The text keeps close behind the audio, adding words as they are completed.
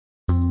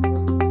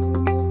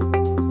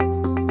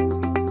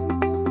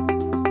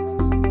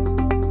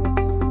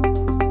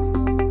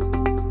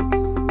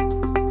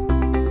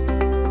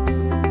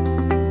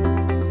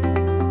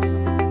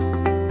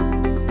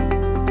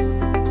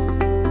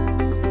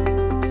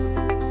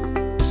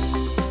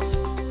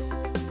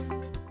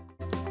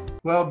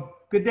Well,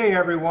 good day,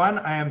 everyone.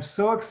 I am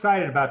so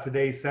excited about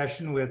today's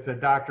session with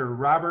Dr.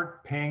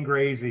 Robert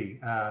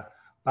Pangrazi.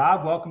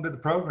 Bob, welcome to the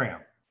program.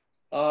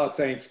 Oh,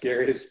 thanks,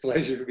 Gary. It's a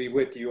pleasure to be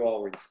with you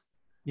always.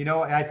 You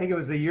know, I think it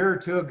was a year or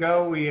two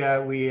ago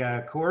we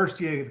coerced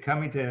you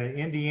coming to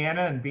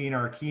Indiana and being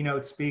our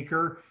keynote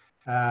speaker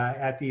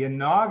at the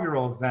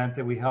inaugural event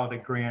that we held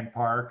at Grand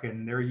Park,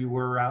 and there you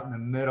were out in the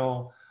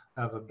middle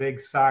of a big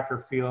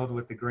soccer field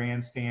with the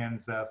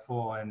grandstands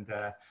full. And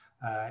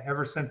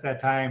ever since that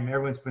time,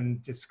 everyone's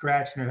been just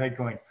scratching their head,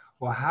 going,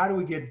 "Well, how do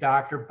we get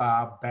Dr.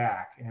 Bob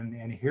back?"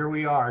 And here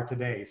we are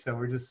today. So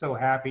we're just so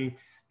happy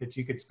that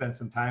you could spend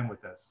some time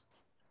with us.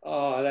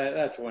 Oh,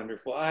 that's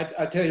wonderful. I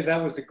tell you,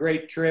 that was a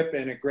great trip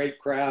and a great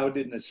crowd,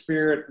 and the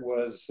spirit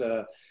was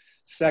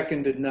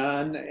second to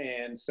none.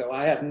 And so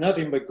I have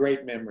nothing but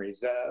great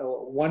memories. A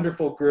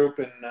wonderful group,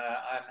 and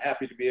I'm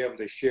happy to be able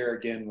to share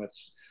again with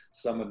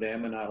some of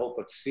them. And I hope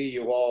to see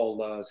you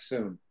all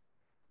soon.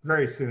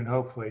 Very soon,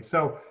 hopefully.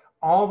 So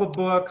all the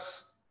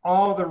books,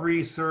 all the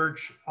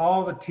research,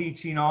 all the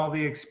teaching, all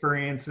the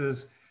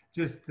experiences,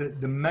 just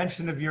the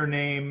mention of your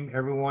name,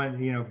 everyone,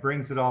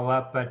 brings it all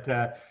up.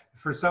 But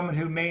for someone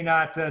who may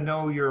not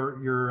know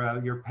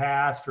your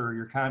past or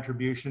your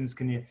contributions,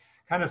 can you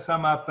kind of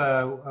sum up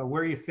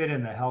where you fit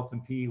in the health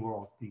and PE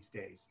world these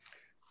days?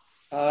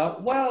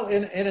 Well,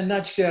 in a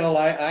nutshell,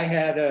 I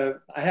had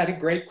a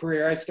great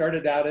career. I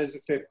started out as a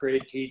fifth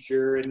grade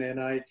teacher, and then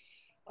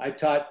I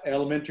taught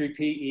elementary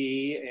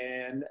PE,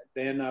 and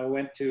then I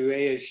went to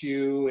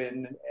ASU,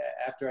 and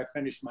after I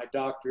finished my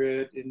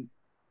doctorate, and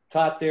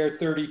taught there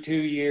 32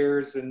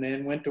 years, and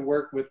then went to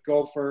work with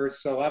Gopher.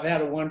 So I've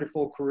had a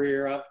wonderful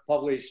career. I've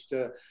published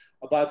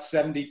about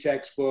 70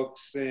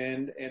 textbooks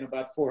and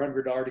about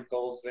 400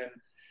 articles.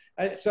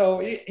 And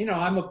so,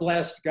 I'm a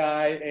blessed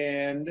guy,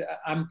 and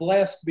I'm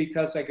blessed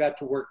because I got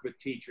to work with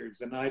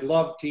teachers, and I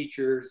love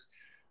teachers.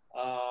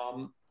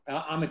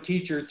 I'm a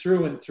teacher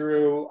through and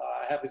through.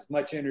 I have as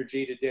much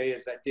energy today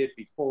as I did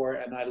before,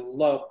 and I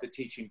love the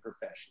teaching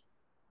profession.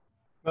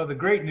 Well, the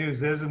great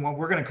news is, and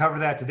we're going to cover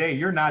that today,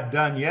 you're not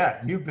done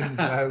yet. You've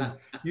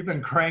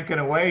been cranking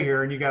away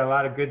here, and you got a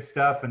lot of good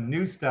stuff and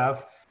new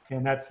stuff,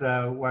 and that's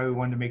why we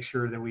wanted to make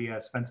sure that we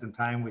spent some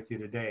time with you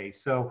today.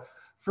 So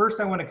first,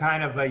 I want to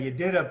kind of you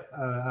did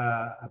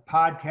a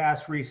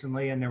podcast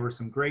recently, and there were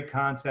some great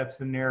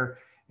concepts in there,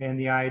 and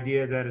the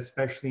idea that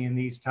especially in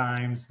these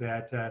times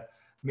that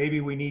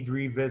maybe we need to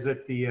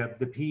revisit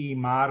the PE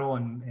model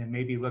and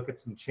maybe look at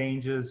some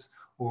changes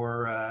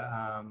or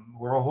a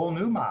whole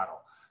new model.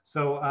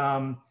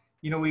 So,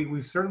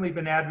 we've certainly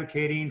been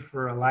advocating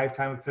for a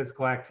lifetime of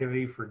physical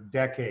activity for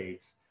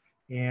decades.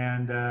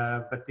 And,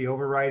 but the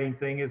overriding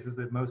thing is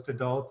that most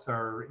adults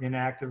are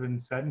inactive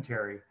and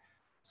sedentary.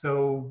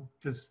 So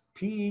does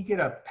PE get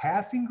a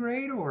passing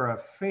grade or a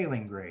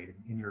failing grade,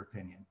 in your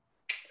opinion?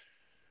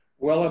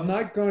 Well, I'm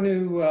not going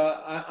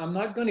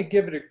to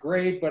give it a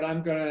grade, but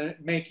I'm going to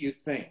make you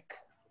think.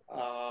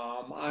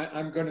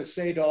 I'm going to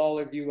say to all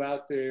of you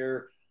out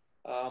there,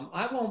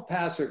 I won't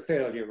pass or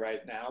fail you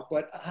right now,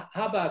 but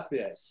how about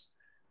this?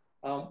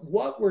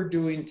 What we're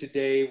doing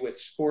today with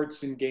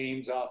sports and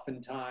games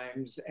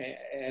oftentimes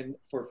and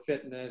for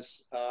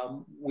fitness,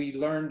 we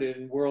learned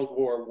in World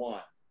War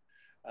I.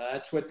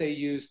 That's what they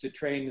used to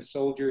train the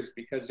soldiers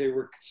because they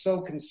were so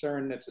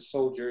concerned that the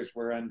soldiers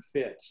were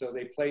unfit. So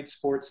they played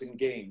sports and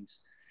games.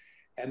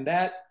 And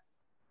that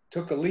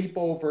took a leap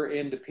over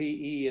into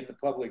PE in the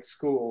public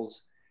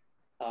schools.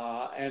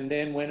 And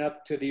then went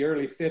up to the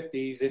early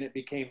 50s and it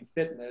became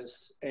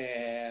fitness,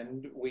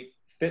 and we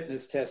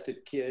fitness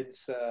tested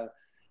kids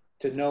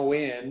to no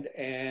end,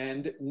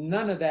 and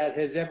none of that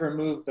has ever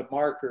moved the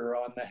marker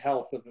on the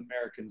health of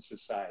American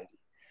society.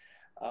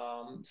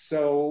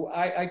 So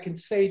I can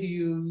say to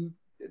you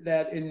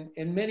that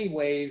in many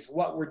ways,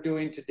 what we're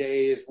doing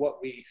today is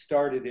what we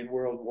started in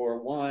World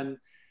War I,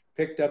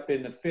 picked up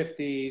in the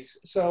 50s.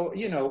 So,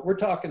 we're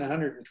talking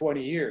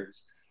 120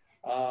 years.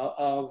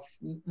 Of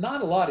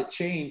not a lot of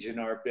change in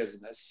our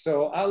business.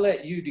 So I'll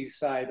let you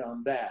decide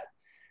on that.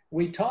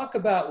 We talk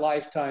about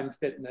lifetime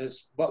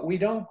fitness, but we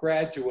don't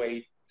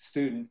graduate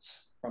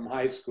students from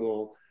high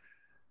school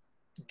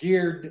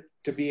geared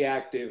to be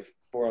active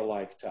for a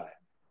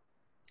lifetime.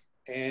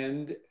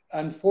 And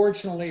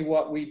unfortunately,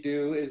 what we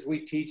do is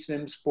we teach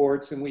them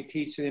sports and we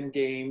teach them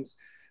games,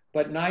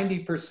 but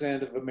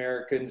 90% of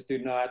Americans do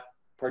not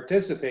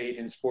participate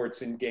in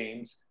sports and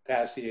games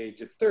past the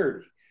age of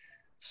 30.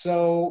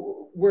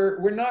 So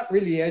we're not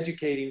really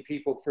educating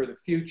people for the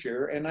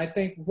future. And I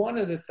think one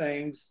of the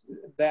things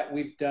that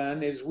we've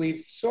done is we've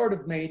sort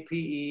of made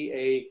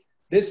PE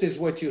this is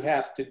what you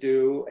have to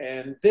do,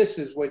 and this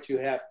is what you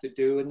have to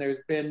do. And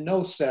there's been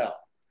no sell.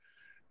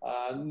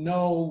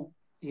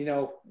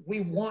 We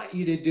want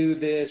you to do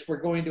this. We're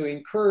going to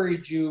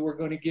encourage you. We're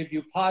going to give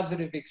you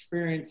positive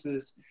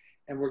experiences,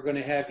 and we're going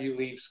to have you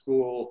leave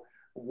school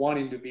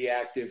wanting to be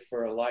active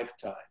for a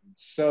lifetime.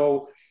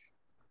 So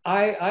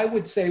I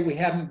would say we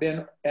haven't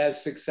been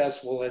as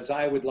successful as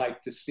I would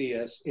like to see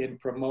us in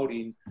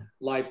promoting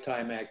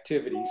lifetime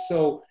activity.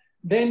 So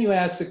then you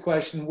ask the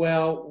question,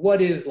 well,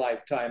 what is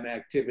lifetime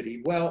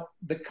activity? Well,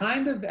 the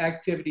kind of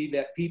activity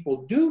that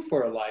people do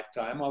for a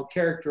lifetime, I'll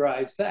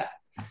characterize that.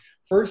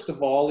 First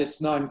of all,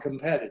 it's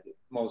non-competitive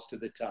most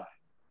of the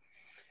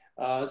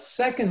time.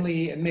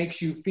 Secondly, it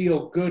makes you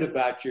feel good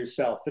about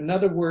yourself. In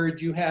other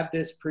words, you have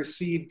this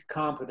perceived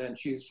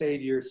competence. You say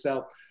to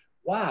yourself,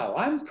 wow,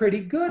 I'm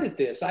pretty good at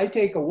this. I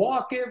take a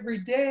walk every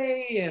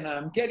day and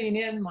I'm getting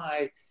in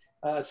my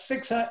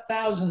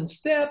 6,000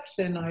 steps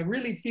and I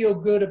really feel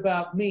good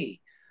about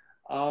me.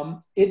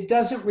 It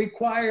doesn't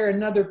require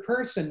another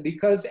person,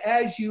 because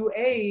as you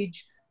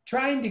age,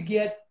 trying to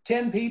get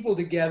 10 people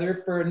together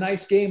for a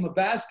nice game of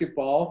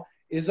basketball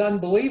is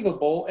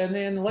unbelievable. And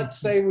then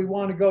let's say we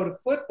want to go to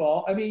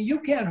football. I mean, you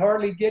can't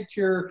hardly get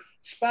your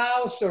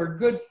spouse or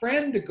good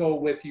friend to go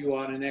with you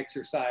on an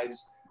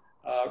exercise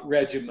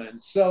regimen.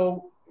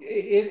 So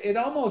it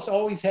almost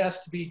always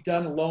has to be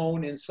done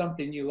alone in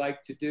something you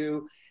like to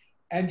do.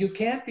 And you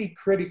can't be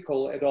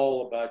critical at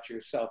all about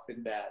yourself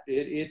in that.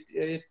 And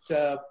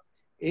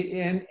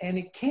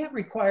it can't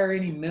require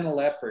any mental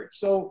effort.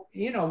 So,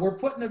 you know, we're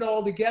putting it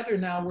all together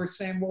now. We're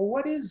saying, well,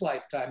 what is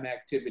lifetime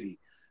activity?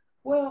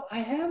 Well, I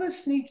have a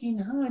sneaking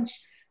hunch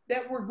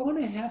that we're going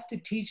to have to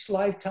teach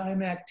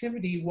lifetime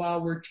activity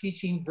while we're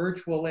teaching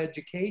virtual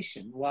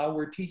education, while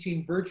we're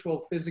teaching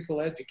virtual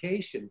physical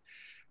education.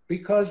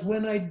 Because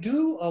when I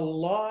do a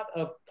lot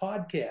of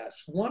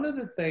podcasts, one of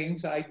the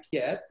things I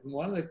get,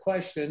 one of the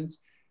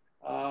questions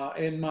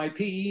in my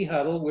PE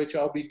huddle, which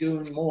I'll be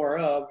doing more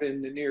of in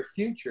the near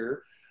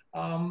future,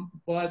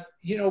 but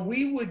you know,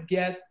 we would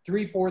get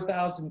 3,000 to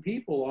 4,000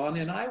 people on,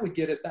 and I would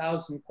get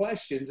 1,000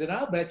 questions, and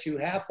I'll bet you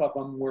half of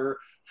them were,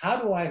 how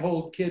do I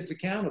hold kids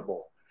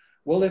accountable?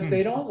 Well, if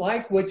they don't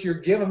like what you're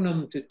giving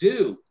them to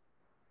do,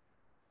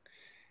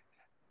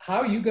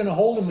 how are you going to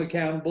hold them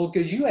accountable?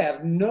 Because you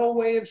have no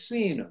way of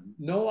seeing them,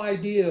 no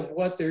idea of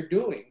what they're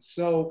doing.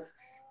 So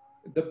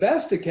the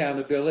best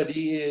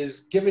accountability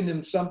is giving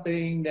them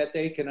something that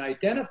they can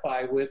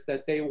identify with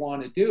that they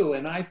want to do.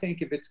 And I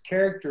think if it's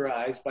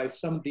characterized by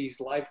some of these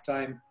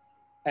lifetime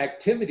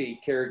activity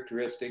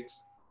characteristics,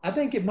 I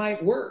think it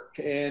might work.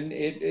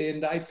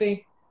 And I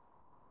think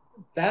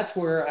that's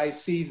where I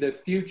see the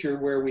future,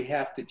 where we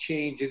have to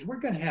change, is we're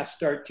going to have to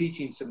start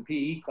teaching some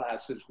PE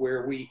classes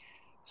where we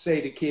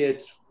say to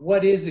kids,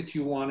 what is it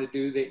you want to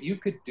do that you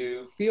could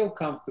do, feel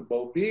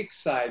comfortable, be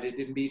excited,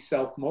 and be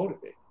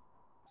self-motivated.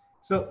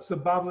 So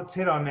Bob, let's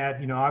hit on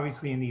that. You know,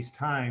 obviously in these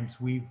times,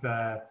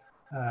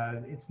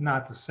 it's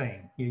not the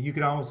same. You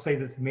could almost say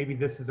that maybe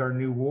this is our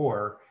new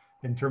war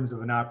in terms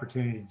of an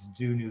opportunity to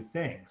do new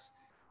things.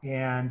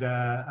 And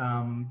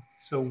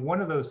so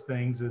one of those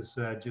things is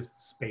just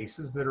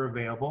spaces that are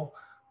available.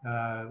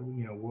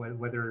 You know,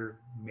 whether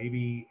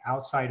maybe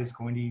outside is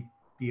going to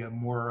be a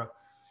more,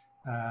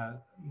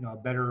 you know, a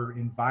better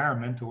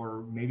environment,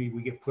 or maybe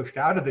we get pushed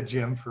out of the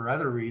gym for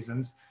other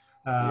reasons.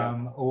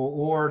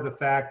 Or the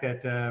fact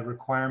that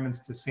requirements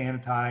to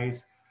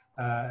sanitize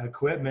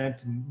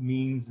equipment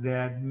means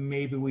that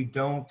maybe we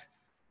don't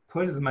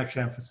put as much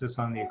emphasis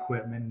on the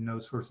equipment and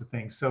those sorts of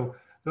things. So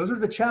those are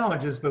the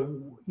challenges, but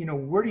you know,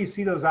 where do you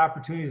see those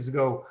opportunities to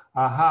go,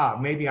 aha,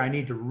 maybe I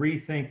need to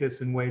rethink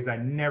this in ways I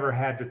never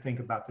had to think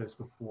about this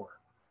before?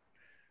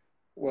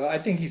 Well, I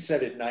think you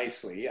said it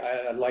nicely.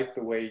 I like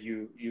the way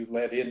you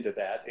led into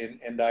that,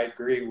 and I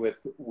agree with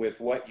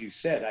what you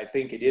said. I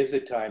think it is a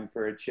time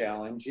for a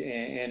challenge,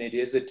 and it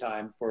is a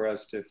time for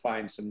us to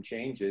find some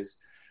changes.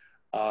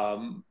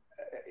 I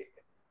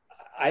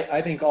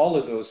think all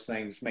of those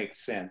things make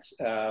sense.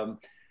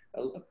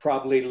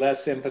 Probably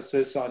less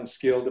emphasis on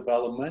skill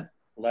development,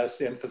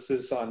 less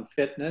emphasis on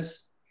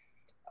fitness.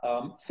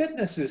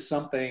 Fitness is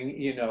something,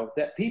 you know,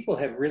 that people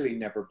have really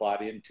never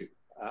bought into.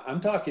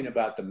 I'm talking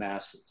about the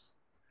masses.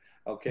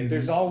 Okay,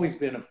 there's always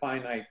been a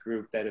finite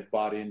group that have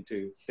bought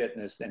into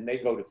fitness, and they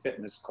go to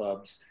fitness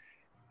clubs.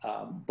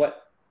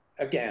 But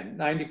again,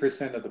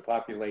 90% of the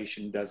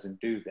population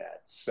doesn't do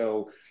that.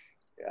 So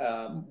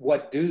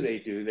what do? They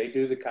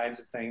do the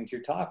kinds of things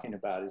you're talking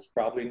about. It's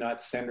probably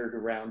not centered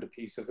around a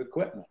piece of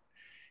equipment.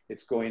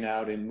 It's going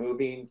out and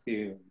moving,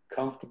 feeling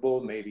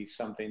comfortable, maybe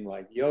something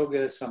like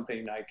yoga,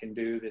 something I can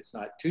do that's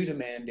not too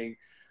demanding,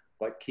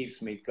 but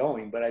keeps me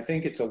going. But I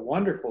think it's a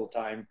wonderful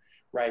time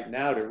right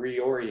now to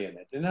reorient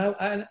it. And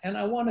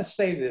I want to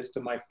say this to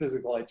my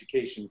physical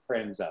education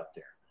friends out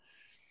there.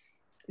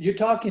 You're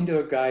talking to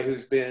a guy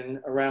who's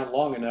been around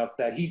long enough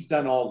that he's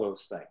done all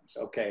those things,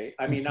 okay?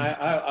 I mean,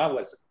 I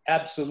was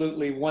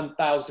absolutely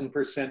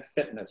 1,000%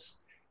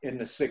 fitness in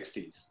the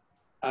 60s.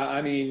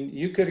 I mean,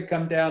 you could have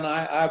come down,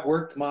 I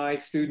worked my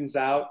students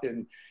out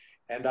and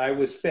I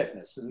was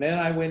fitness. And then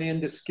I went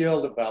into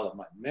skill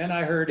development. And then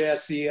I heard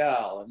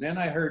SEL. And then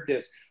I heard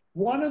this.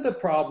 One of the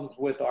problems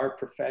with our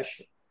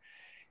profession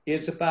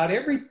is about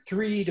every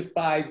 3 to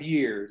 5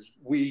 years,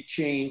 we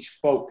change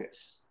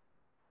focus.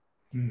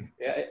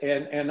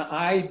 And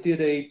I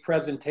did a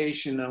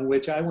presentation on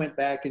which I went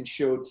back and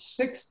showed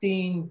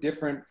 16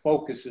 different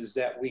focuses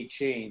that we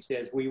changed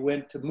as we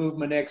went to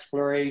movement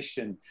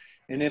exploration,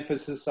 an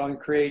emphasis on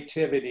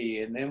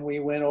creativity. And then we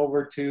went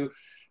over to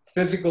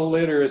physical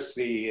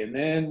literacy, and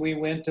then we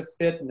went to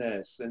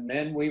fitness, and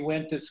then we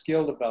went to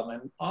skill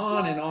development,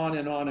 on and on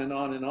and on and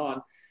on and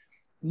on.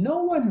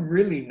 No one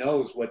really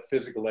knows what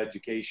physical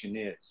education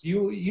is.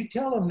 You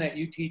tell them that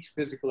you teach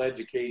physical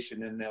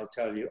education and they'll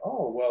tell you,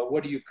 oh, well,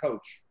 what do you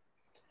coach?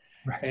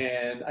 Right.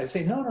 And I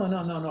say, no,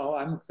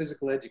 I'm a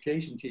physical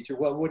education teacher.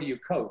 Well, what do you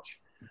coach?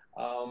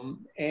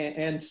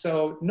 And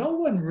so no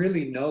one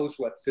really knows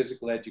what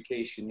physical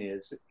education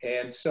is.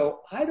 And so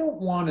I don't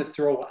want to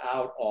throw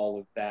out all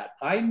of that.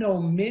 I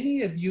know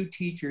many of you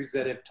teachers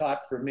that have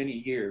taught for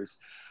many years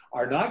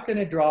are not going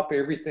to drop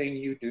everything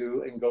you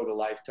do and go to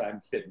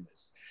Lifetime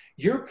Fitness.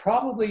 You're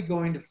probably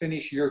going to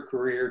finish your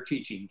career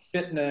teaching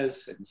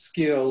fitness and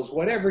skills,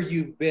 whatever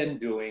you've been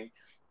doing,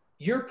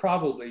 you're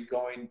probably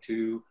going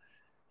to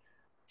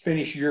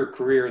finish your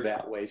career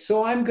that way.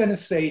 So I'm going to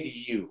say to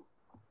you,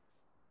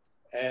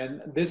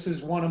 and this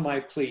is one of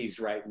my pleas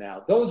right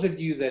now, those of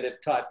you that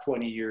have taught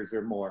 20 years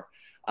or more,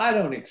 I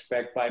don't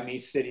expect by me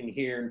sitting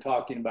here and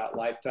talking about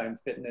Lifetime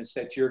Fitness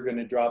that you're going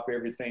to drop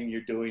everything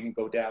you're doing and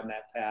go down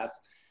that path.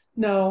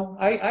 No,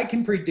 I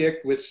can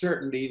predict with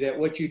certainty that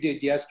what you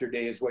did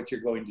yesterday is what you're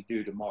going to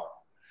do tomorrow.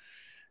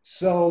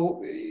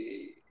 So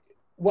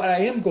what I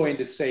am going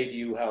to say to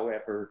you,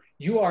 however,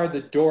 you are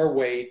the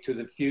doorway to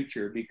the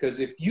future, because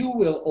if you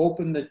will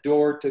open the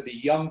door to the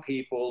young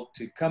people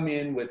to come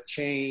in with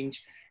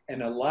change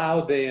and allow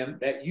them,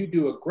 that you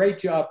do a great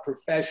job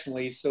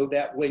professionally so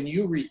that when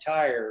you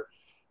retire,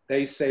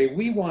 they say,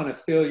 we want to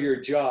fill your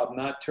job,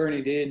 not turn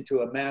it into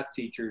a math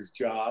teacher's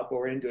job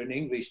or into an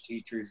English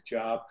teacher's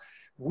job.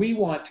 We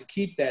want to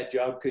keep that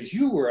job because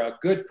you were a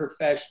good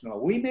professional.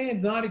 We may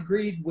have not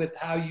agreed with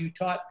how you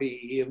taught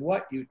PE and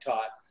what you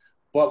taught,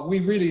 but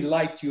we really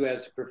liked you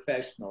as a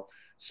professional.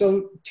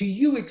 So to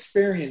you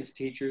experienced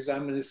teachers,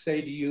 I'm going to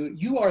say to you,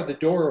 you are the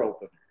door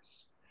openers.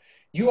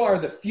 You are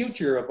the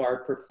future of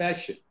our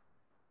profession.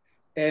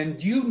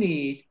 And you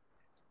need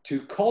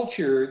to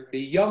culture the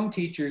young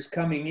teachers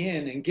coming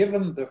in and give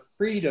them the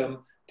freedom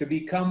to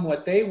become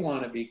what they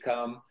want to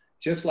become,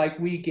 just like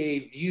we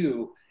gave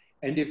you.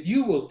 And if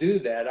you will do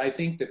that, I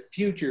think the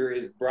future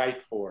is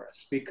bright for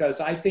us,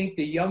 because I think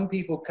the young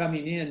people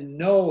coming in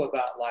know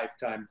about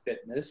Lifetime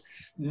Fitness,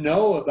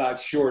 know about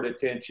short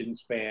attention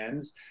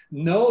spans,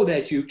 know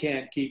that you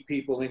can't keep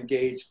people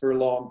engaged for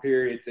long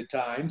periods of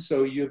time.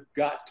 So you've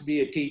got to be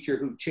a teacher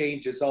who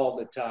changes all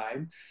the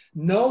time.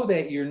 Know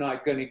that you're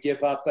not going to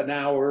give up an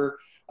hour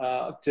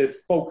to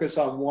focus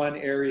on one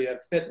area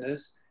of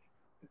fitness.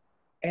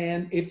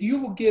 And if you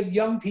will give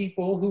young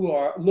people who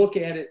look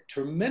at it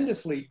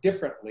tremendously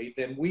differently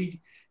than we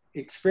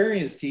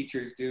experienced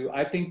teachers do,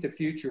 I think the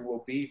future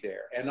will be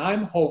there. And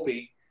I'm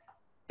hoping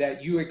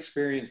that you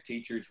experienced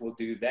teachers will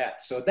do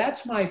that. So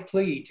that's my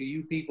plea to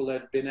you people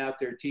that have been out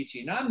there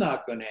teaching. I'm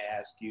not going to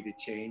ask you to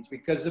change,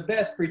 because the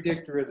best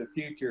predictor of the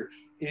future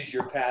is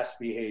your past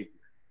behavior.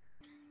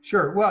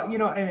 Sure. Well, you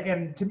know,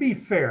 and to be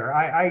fair,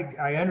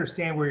 I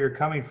understand where you're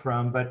coming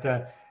from,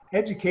 but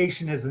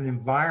education is an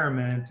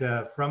environment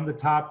from the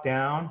top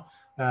down,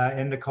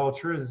 and the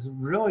culture is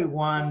really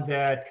one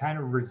that kind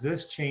of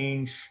resists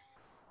change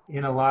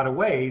in a lot of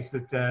ways,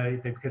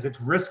 that because it's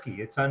risky,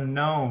 it's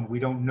unknown, we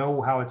don't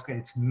know how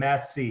it's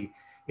messy,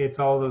 it's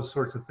all those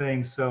sorts of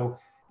things. So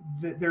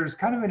there's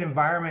kind of an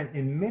environment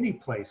in many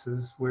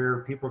places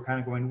where people are kind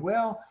of going,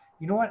 well,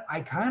 you know what,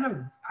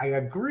 I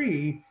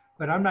agree,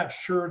 but I'm not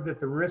sure that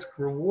the risk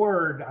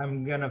reward,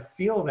 I'm gonna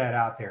feel that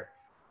out there.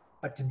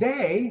 But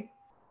today,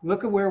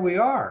 look at where we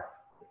are.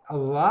 A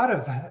lot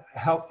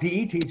of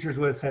PE teachers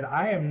would have said,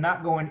 I am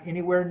not going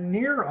anywhere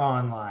near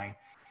online.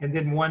 And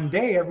then one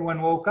day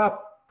everyone woke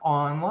up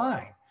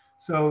online.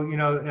 So, you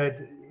know,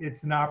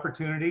 it's an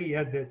opportunity.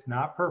 It's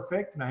not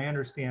perfect, and I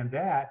understand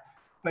that,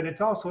 but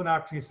it's also an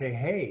opportunity to say,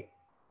 hey,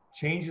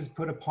 change is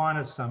put upon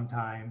us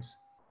sometimes,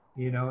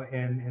 you know,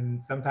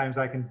 and sometimes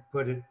I can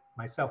put it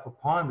myself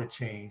upon the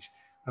change,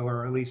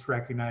 or at least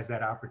recognize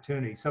that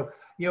opportunity. So,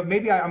 you know,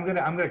 maybe I'm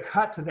gonna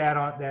cut to that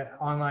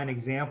online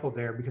example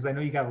there, because I know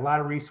you got a lot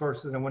of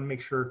resources. I want to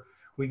make sure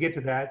we get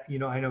to that. You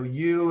know, I know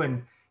you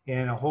and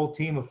a whole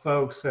team of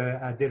folks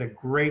did a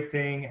great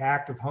thing,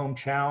 Active Home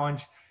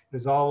Challenge. It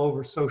was all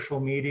over social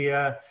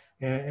media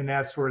and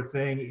that sort of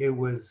thing. It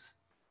was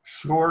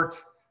short,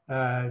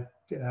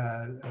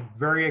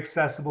 very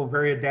accessible,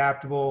 very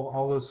adaptable,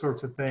 all those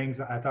sorts of things.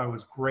 I thought it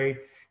was great.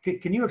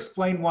 Can you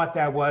explain what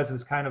that was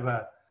as kind of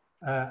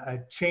a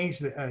change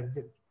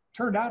that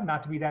turned out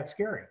not to be that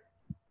scary?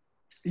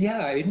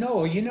 Yeah,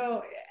 no, you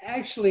know,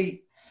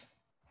 actually,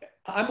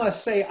 I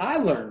must say I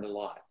learned a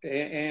lot,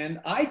 and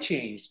I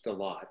changed a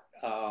lot.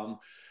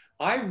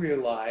 I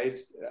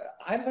realized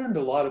I learned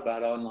a lot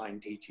about online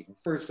teaching.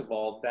 First of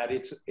all, that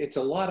it's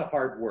a lot of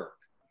hard work.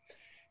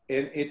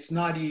 And it's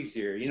not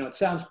easier. You know, it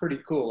sounds pretty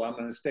cool. I'm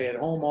going to stay at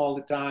home all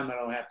the time. I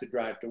don't have to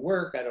drive to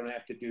work. I don't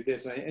have to do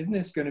this. Isn't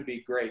this going to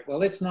be great?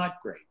 Well, it's not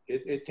great.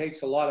 It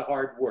takes a lot of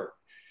hard work.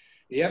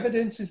 The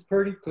evidence is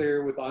pretty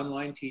clear with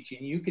online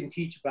teaching. You can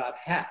teach about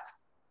half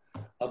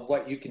of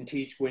what you can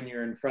teach when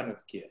you're in front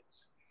of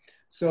kids.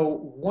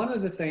 So one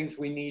of the things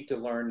we need to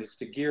learn is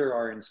to gear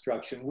our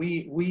instruction.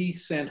 We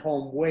sent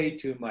home way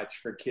too much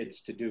for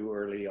kids to do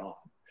early on.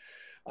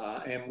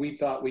 And we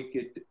thought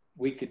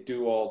we could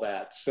do all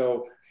that.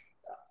 So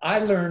I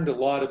learned a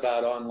lot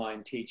about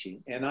online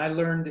teaching, and I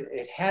learned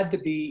it had to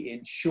be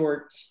in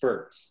short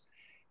spurts.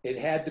 It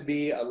had to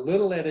be a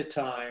little at a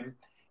time,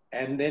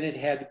 and then it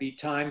had to be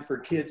time for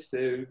kids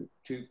to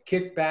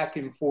kick back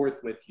and forth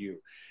with you.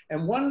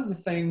 And one of the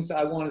things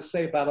I want to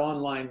say about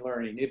online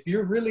learning, if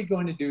you're really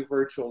going to do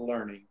virtual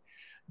learning,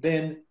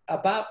 then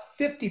about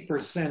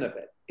 50% of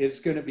it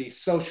is going to be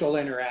social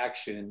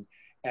interaction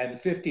and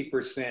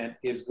 50%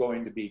 is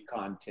going to be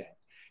content.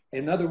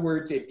 In other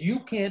words, if you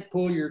can't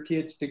pull your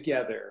kids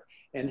together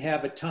and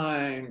have a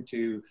time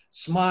to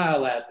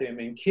smile at them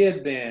and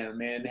kid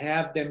them and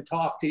have them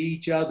talk to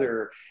each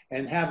other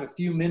and have a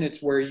few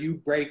minutes where you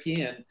break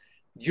in,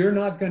 you're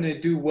not going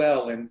to do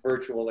well in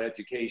virtual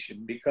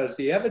education, because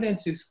the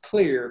evidence is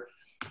clear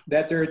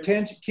that their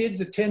kids'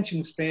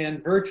 attention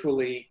span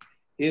virtually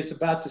is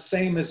about the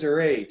same as their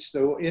age.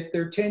 So if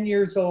they're 10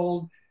 years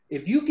old,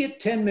 if you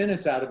get 10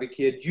 minutes out of a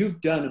kid, you've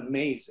done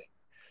amazing.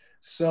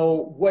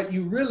 So what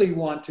you really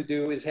want to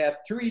do is have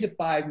 3 to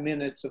 5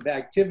 minutes of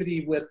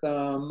activity with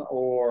them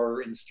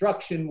or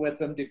instruction with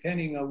them,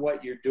 depending on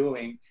what you're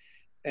doing.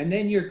 And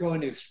then you're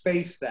going to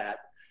space that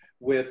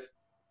with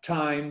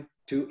time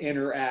to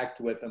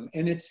interact with them.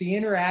 And it's the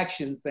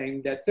interaction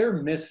thing that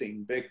they're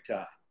missing big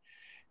time.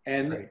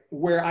 And right.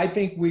 Where I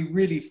think we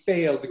really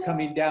failed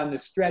coming down the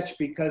stretch,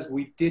 because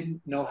we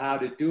didn't know how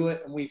to do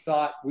it. And we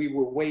thought we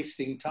were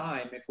wasting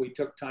time if we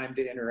took time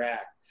to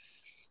interact.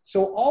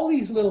 So all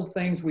these little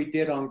things we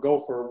did on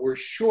Gopher were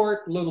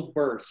short little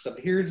bursts of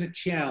here's a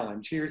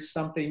challenge, here's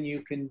something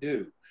you can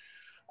do.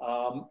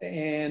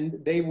 And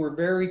they were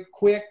very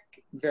quick,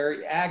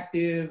 very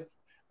active,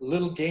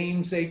 little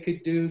games they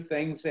could do,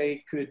 things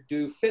they could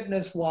do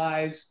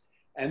fitness-wise,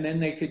 and then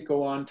they could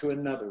go on to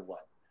another one.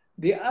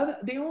 The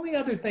only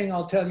other thing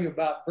I'll tell you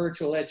about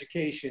virtual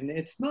education,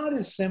 it's not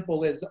as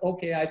simple as,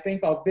 okay, I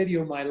think I'll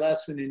video my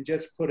lesson and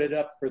just put it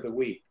up for the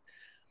week.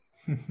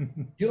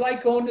 You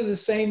like going to the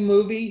same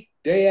movie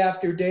day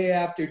after day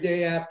after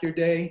day after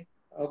day?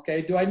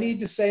 Okay, do I need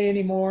to say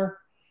any more?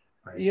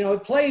 Right. You know,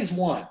 it plays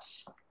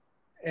once.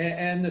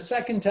 And the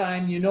second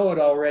time, you know it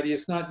already.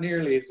 It's not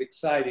nearly as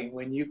exciting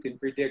when you can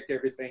predict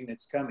everything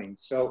that's coming.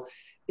 So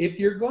if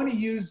you're going to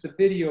use the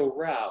video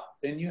route,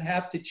 then you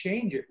have to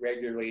change it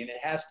regularly, and it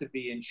has to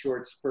be in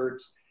short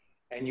spurts,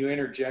 and you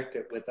interject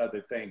it with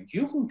other things.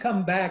 You can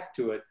come back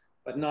to it,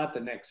 but not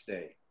the next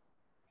day.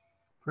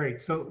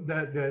 Great. So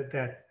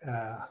that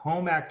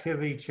home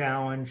activity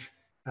challenge,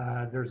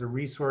 there's a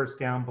resource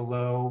down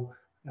below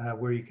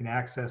where you can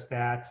access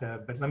that.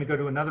 But let me go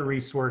to another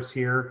resource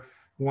here,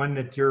 one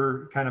that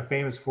you're kind of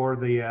famous for,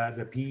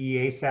 the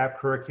PE ASAP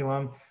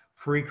curriculum,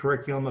 free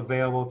curriculum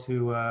available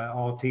to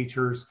all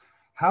teachers.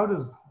 How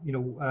does,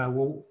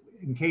 well,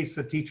 in case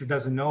a teacher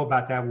doesn't know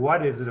about that,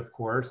 what is it, of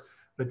course,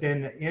 but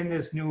then in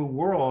this new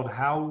world,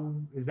 how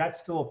is that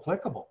still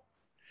applicable?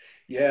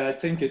 Yeah, I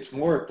think it's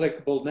more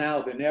applicable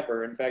now than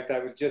ever. In fact, I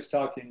was just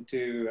talking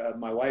to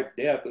my wife,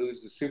 Deb,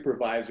 who's the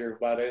supervisor of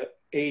about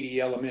 80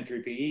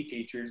 elementary PE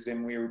teachers,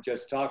 and we were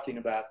just talking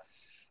about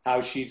how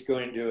she's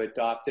going to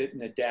adopt it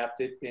and adapt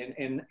it.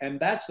 And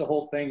that's the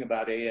whole thing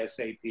about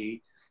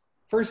ASAP.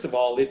 First of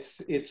all,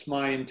 it's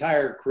my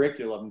entire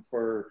curriculum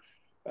for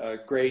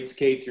grades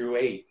K through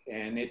 8.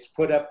 And it's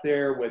put up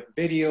there with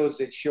videos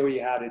that show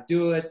you how to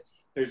do it.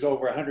 There's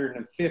over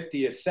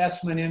 150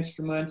 assessment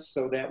instruments,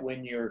 so that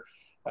when your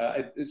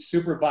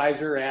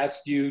supervisor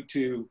asks you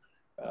to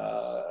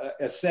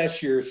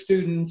assess your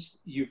students,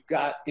 you've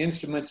got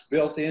instruments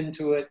built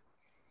into it.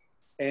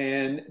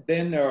 And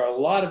then there are a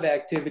lot of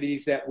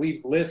activities that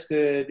we've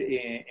listed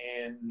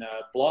in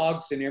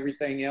blogs and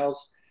everything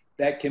else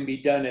that can be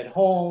done at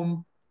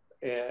home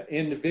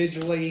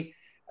individually.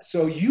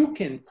 So you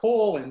can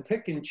pull and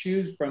pick and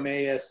choose from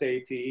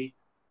ASAP.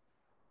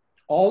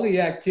 All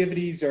the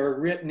activities are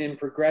written in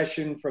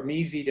progression from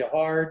easy to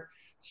hard.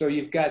 So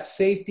you've got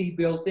safety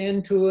built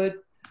into it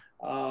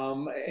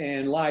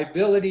and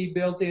liability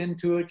built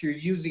into it. You're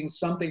using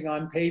something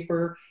on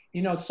paper.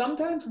 You know,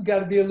 sometimes we've got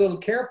to be a little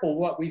careful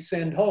what we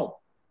send home,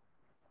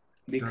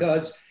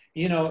 because, sure,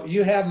 you know,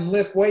 you have them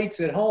lift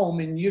weights at home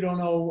and you don't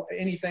know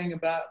anything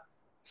about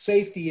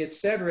safety, et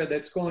cetera,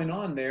 that's going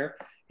on there.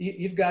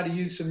 You've got to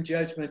use some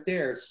judgment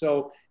there.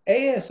 So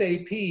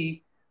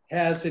ASAP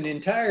has an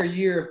entire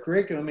year of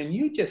curriculum, and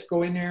you just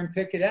go in there and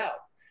pick it out.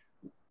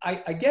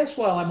 I guess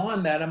while I'm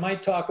on that, I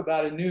might talk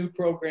about a new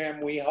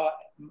program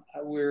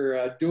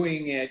we're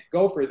doing at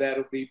Gopher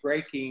that'll be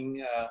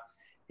breaking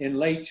in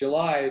late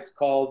July. It's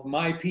called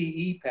My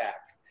PE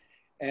Pack.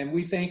 And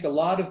we think a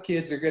lot of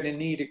kids are going to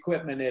need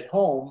equipment at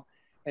home.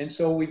 And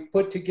so we've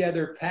put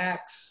together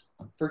packs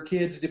for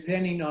kids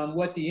depending on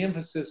what the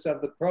emphasis of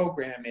the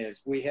program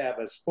is. We have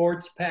a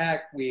sports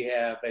pack, we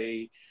have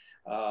a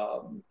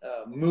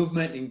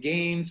movement and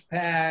games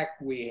pack,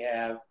 we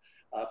have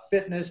a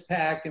fitness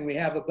pack, and we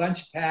have a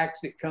bunch of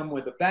packs that come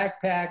with a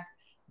backpack,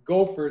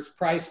 Gophers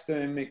priced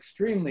them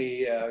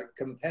extremely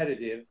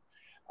competitive,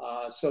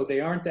 so they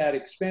aren't that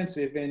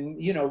expensive.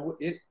 And you know,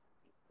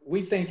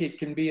 we think it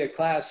can be a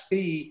class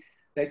fee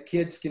that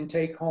kids can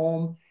take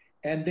home.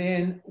 And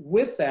then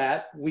with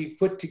that, I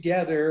put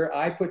together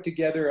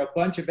a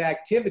bunch of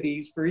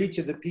activities for each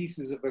of the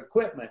pieces of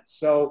equipment.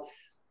 So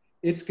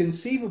it's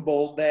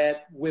conceivable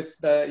that with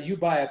you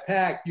buy a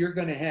pack, you're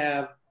going to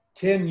have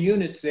 10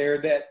 units there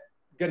that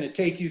going to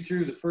take you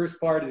through the first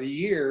part of the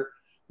year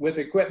with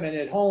equipment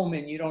at home,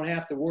 and you don't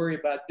have to worry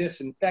about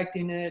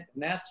disinfecting it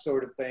and that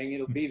sort of thing.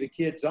 It'll be the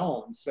kids'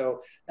 own. So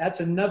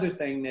that's another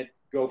thing that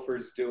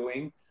Gopher's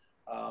doing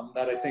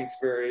that I think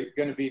is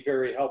going to be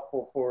very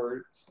helpful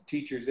for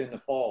teachers in the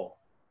fall.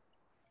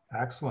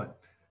 Excellent.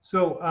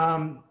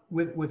 So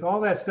with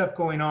all that stuff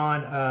going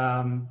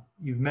on,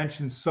 you've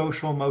mentioned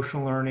social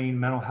emotional learning,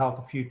 mental health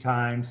a few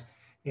times,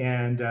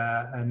 and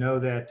I know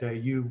that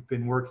you've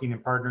been working in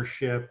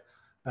partnership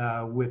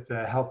with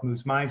the Health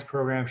Moves Minds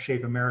program,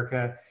 Shape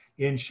America.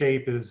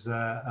 InShape is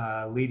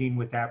leading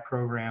with that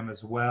program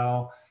as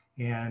well.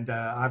 And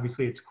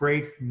obviously it's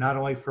great not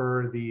only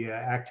for the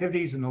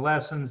activities and the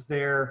lessons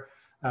there,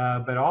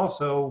 but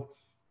also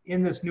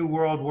in this new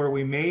world where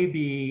we may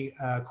be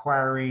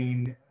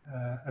acquiring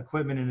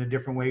equipment in a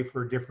different way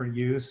for different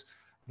use,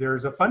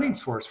 there's a funding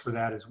source for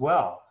that as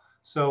well.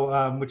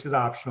 So, which is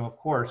optional, of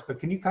course, but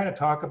can you kind of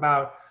talk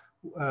about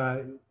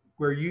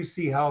where you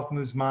see Health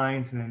Moves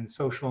Minds and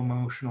social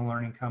emotional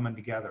learning coming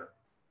together?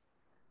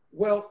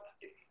 Well,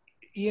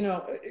 you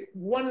know,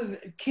 one of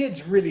the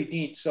kids really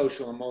need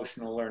social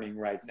emotional learning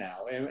right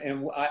now.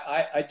 And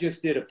I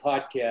just did a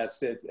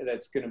podcast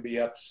that's going to be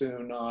up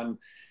soon on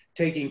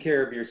taking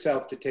care of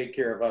yourself to take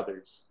care of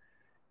others.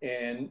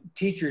 And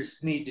teachers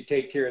need to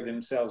take care of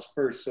themselves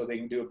first so they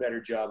can do a better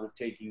job of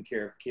taking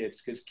care of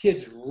kids, because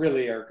kids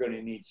really are going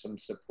to need some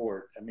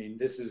support. I mean,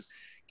 this is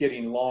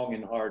getting long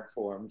and hard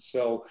for them.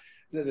 So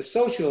the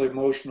social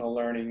emotional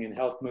learning in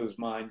Health Moves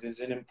Minds is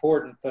an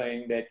important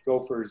thing that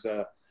Gophers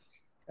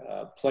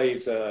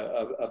plays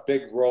a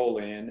big role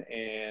in,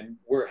 and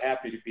we're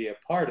happy to be a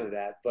part of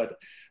that. But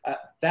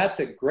that's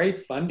a great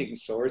funding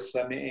source.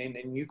 I mean,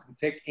 and you can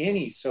pick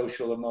any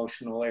social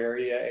emotional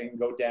area and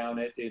go down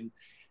it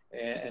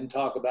and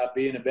talk about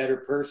being a better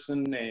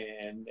person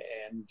and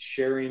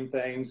sharing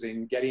things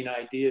and getting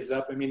ideas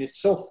up. I mean,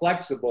 it's so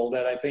flexible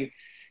that I think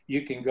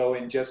you can go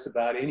in just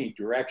about any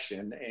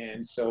direction.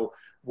 And so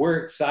we're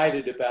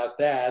excited about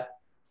that.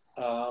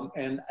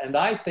 And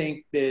I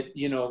think that,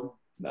 you know,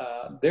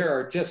 there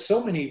are just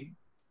so many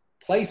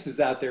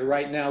places out there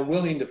right now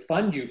willing to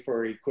fund you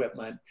for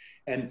equipment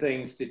and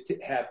things to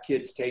have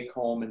kids take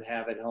home and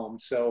have at home.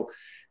 So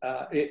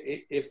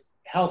if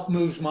Health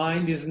Moves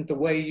Mind isn't the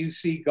way you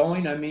see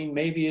going, I mean,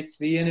 maybe it's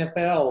the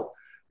NFL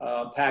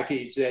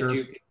package that Sure.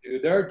 you can do.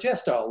 There are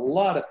just a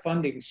lot of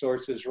funding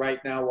sources right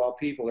now while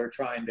people are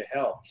trying to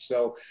help.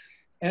 So,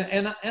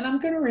 and I'm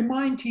going to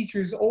remind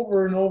teachers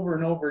over and over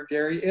and over,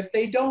 Gary, if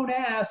they don't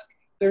ask,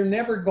 they're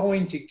never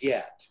going to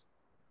get.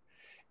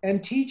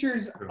 And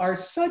teachers are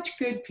such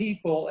good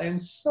people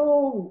and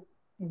so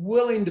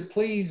willing to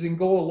please and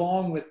go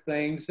along with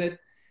things that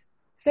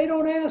they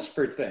don't ask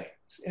for things.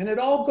 And it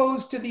all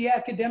goes to the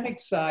academic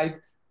side.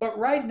 But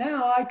right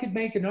now, I could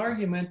make an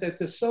argument that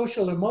the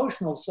social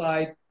emotional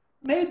side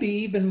may be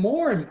even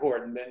more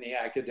important than the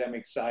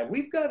academic side.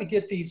 We've got to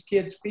get these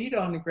kids' feet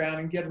on the ground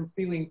and get them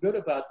feeling good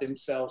about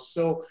themselves.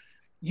 So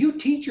you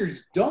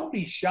teachers, don't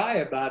be shy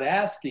about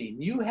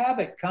asking. You have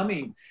it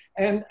coming.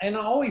 And I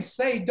always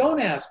say, don't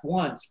ask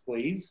once,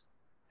 please.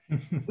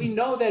 We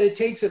know that it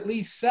takes at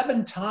least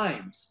 7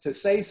 times to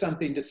say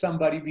something to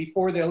somebody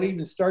before they'll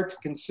even start to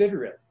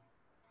consider it.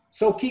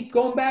 So keep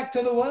going back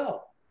to the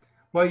well.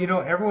 Well, you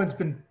know,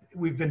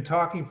 we've been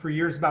talking for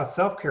years about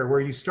self-care,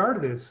 where you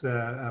started this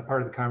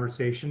part of the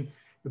conversation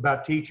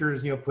about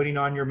teachers, you know, putting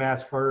on your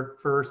mask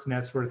first and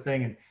that sort of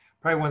thing. And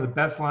probably one of the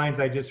best lines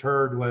I just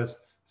heard was,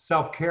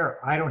 self-care,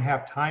 I don't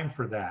have time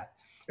for that.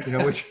 You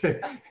know, which,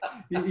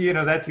 you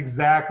know, that's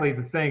exactly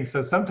the thing.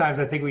 So sometimes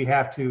I think we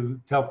have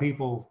to tell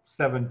people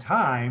 7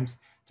 times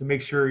to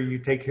make sure you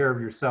take care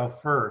of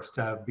yourself first,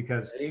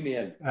 because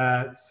Amen.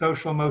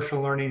 Social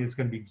emotional learning is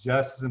going to be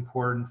just as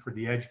important for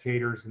the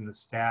educators and the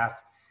staff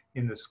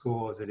in the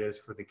school as it is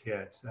for the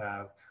kids.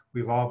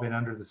 We've all been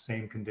under the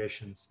same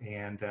conditions,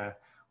 and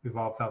we've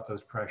all felt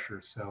those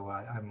pressures. So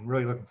I'm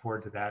really looking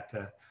forward to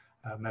that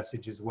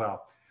message as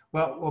well.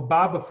 Well,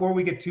 Bob, before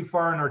we get too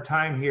far in our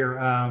time here,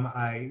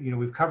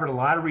 we've covered a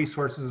lot of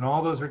resources, and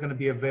all those are going to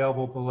be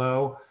available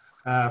below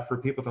for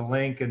people to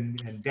link and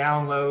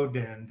download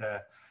and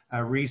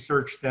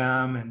research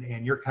them,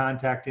 and your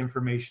contact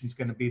information is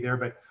going to be there.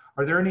 But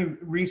are there any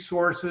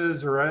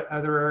resources or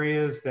other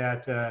areas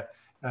that,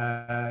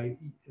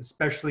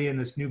 especially in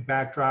this new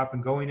backdrop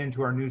and going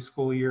into our new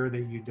school year,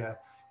 that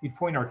you'd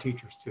point our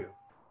teachers to?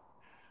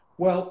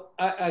 Well,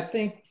 I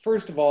think,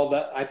 first of all,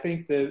 I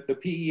think the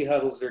PE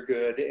huddles are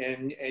good,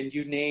 and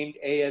you named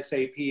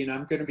ASAP, and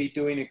I'm going to be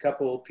doing a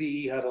couple of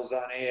PE huddles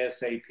on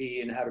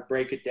ASAP and how to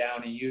break it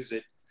down and use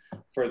it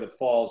for the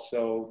fall.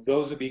 So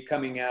those will be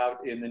coming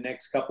out in the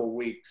next couple of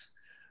weeks.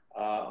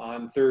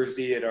 on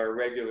Thursday at our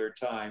regular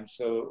time.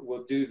 So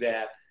we'll do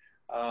that.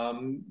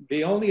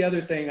 The only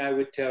other thing I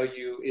would tell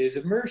you is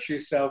immerse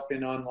yourself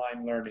in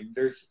online learning.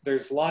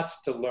 There's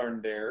lots to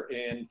learn there,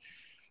 and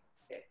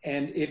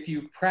if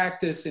you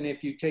practice and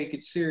if you take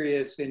it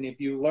serious and if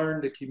you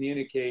learn to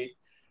communicate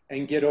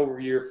and get over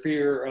your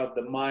fear of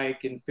the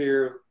mic and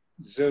fear of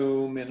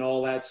Zoom and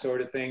all that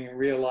sort of thing, and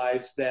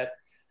realize that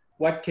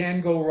what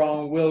can go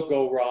wrong will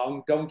go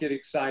wrong. Don't get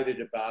excited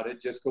about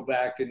it. Just go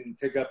back and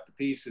pick up the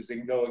pieces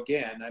and go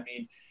again. I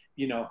mean,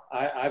 you know,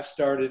 I've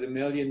started a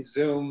million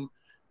Zoom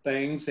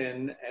things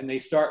and they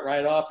start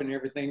right off and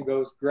everything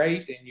goes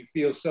great and you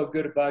feel so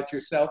good about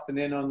yourself. And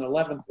then on the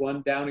 11th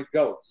one, down it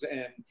goes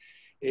and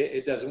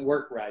it doesn't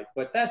work right.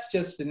 But that's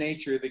just the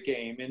nature of the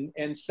game.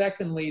 And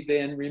secondly,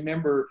 then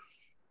remember,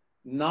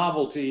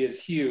 novelty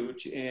is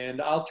huge.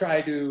 And I'll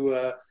try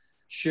to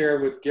share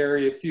with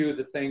Gary a few of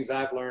the things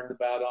I've learned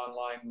about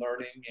online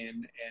learning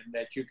and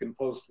that you can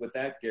post with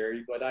that,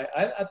 Gary. But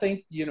I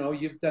think, you know,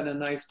 you've done a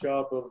nice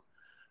job of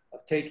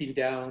taking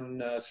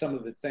down some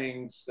of the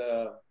things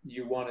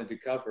you wanted to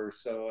cover.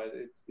 So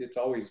it's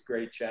always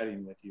great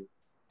chatting with you.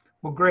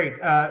 Well, great.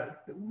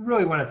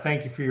 Really want to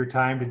thank you for your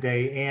time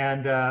today.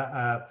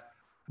 And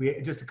we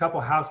just a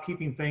couple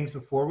housekeeping things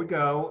before we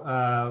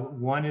go.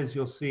 One is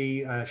you'll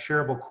see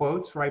shareable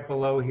quotes right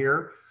below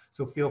here.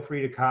 So feel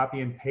free to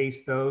copy and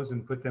paste those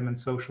and put them in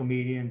social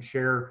media and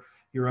share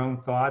your own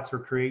thoughts or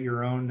create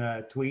your own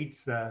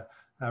tweets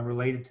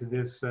related to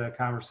this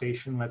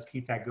conversation. Let's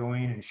keep that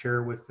going and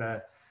share with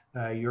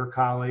your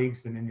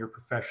colleagues and in your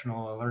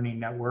professional learning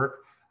network.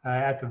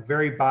 At the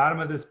very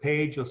bottom of this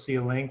page, you'll see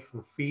a link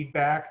for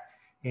feedback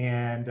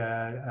and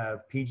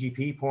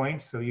PGP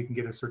points, so you can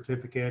get a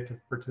certificate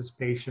of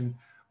participation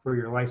for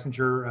your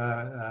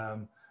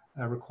licensure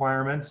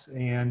requirements.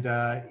 And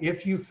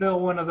if you fill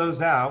one of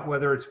those out,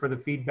 whether it's for the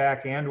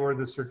feedback and or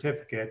the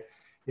certificate,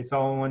 it's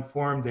all in one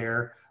form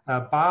there.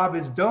 Bob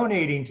is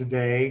donating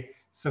today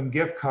some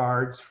gift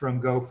cards from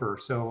Gopher.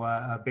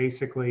 So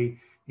basically,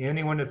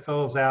 anyone that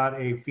fills out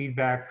a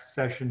feedback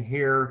session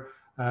here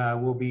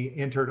will be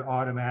entered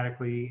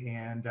automatically.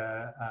 And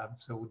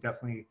so we'll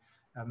definitely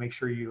make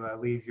sure you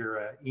leave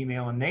your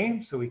email and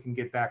name so we can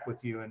get back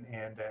with you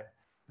and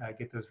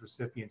get those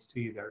recipients to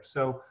you there.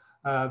 So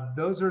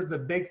those are the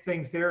big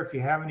things there. If you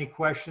have any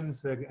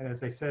questions,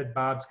 as I said,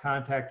 Bob's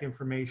contact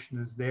information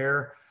is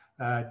there.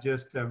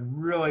 Just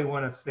really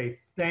want to say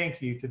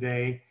thank you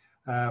today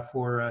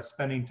for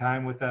spending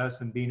time with us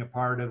and being a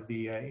part of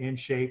the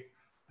InShape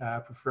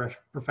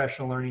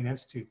Professional Learning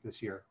Institute this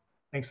year.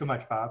 Thanks so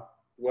much, Bob.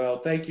 Well,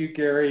 thank you,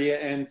 Gary,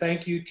 and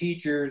thank you,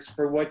 teachers,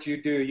 for what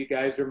you do. You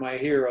guys are my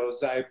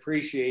heroes. I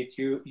appreciate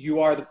you.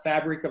 You are the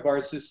fabric of our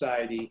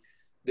society.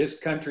 This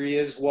country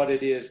is what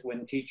it is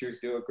when teachers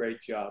do a great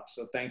job.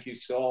 So thank you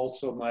so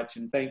much,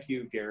 and thank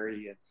you,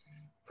 Gary.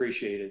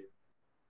 Appreciate it.